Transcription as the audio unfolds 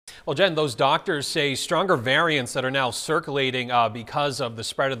Well, Jen, those doctors say stronger variants that are now circulating because of the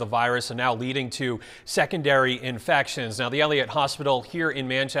spread of the virus are now leading to secondary infections. Now, the Elliott Hospital here in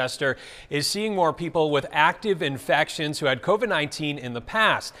Manchester is seeing more people with active infections who had COVID-19 in the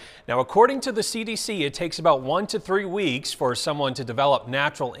past. Now, according to the CDC, it takes about 1 to 3 weeks for someone to develop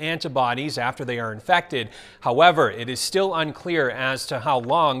natural antibodies after they are infected. However, it is still unclear as to how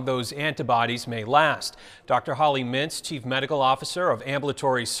long those antibodies may last. Dr. Holly Mintz, Chief Medical Officer of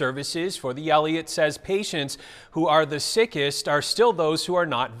Ambulatory Services for the Elliott, says patients who are the sickest are still those who are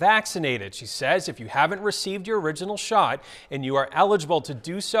not vaccinated. She says if you haven't received your original shot and you are eligible to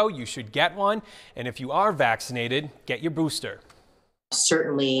do so, you should get one. And if you are vaccinated, get your booster.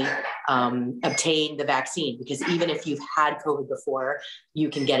 Certainly obtain the vaccine, because even if you've had COVID before, you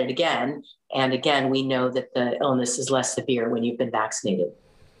can get it again. And again, we know that the illness is less severe when you've been vaccinated.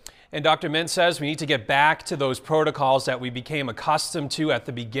 And Dr. Mintz says we need to get back to those protocols that we became accustomed to at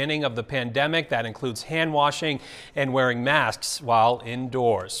the beginning of the pandemic. That includes hand washing and wearing masks while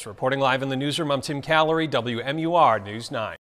indoors. Reporting live in the newsroom, I'm Tim Callery, WMUR News 9.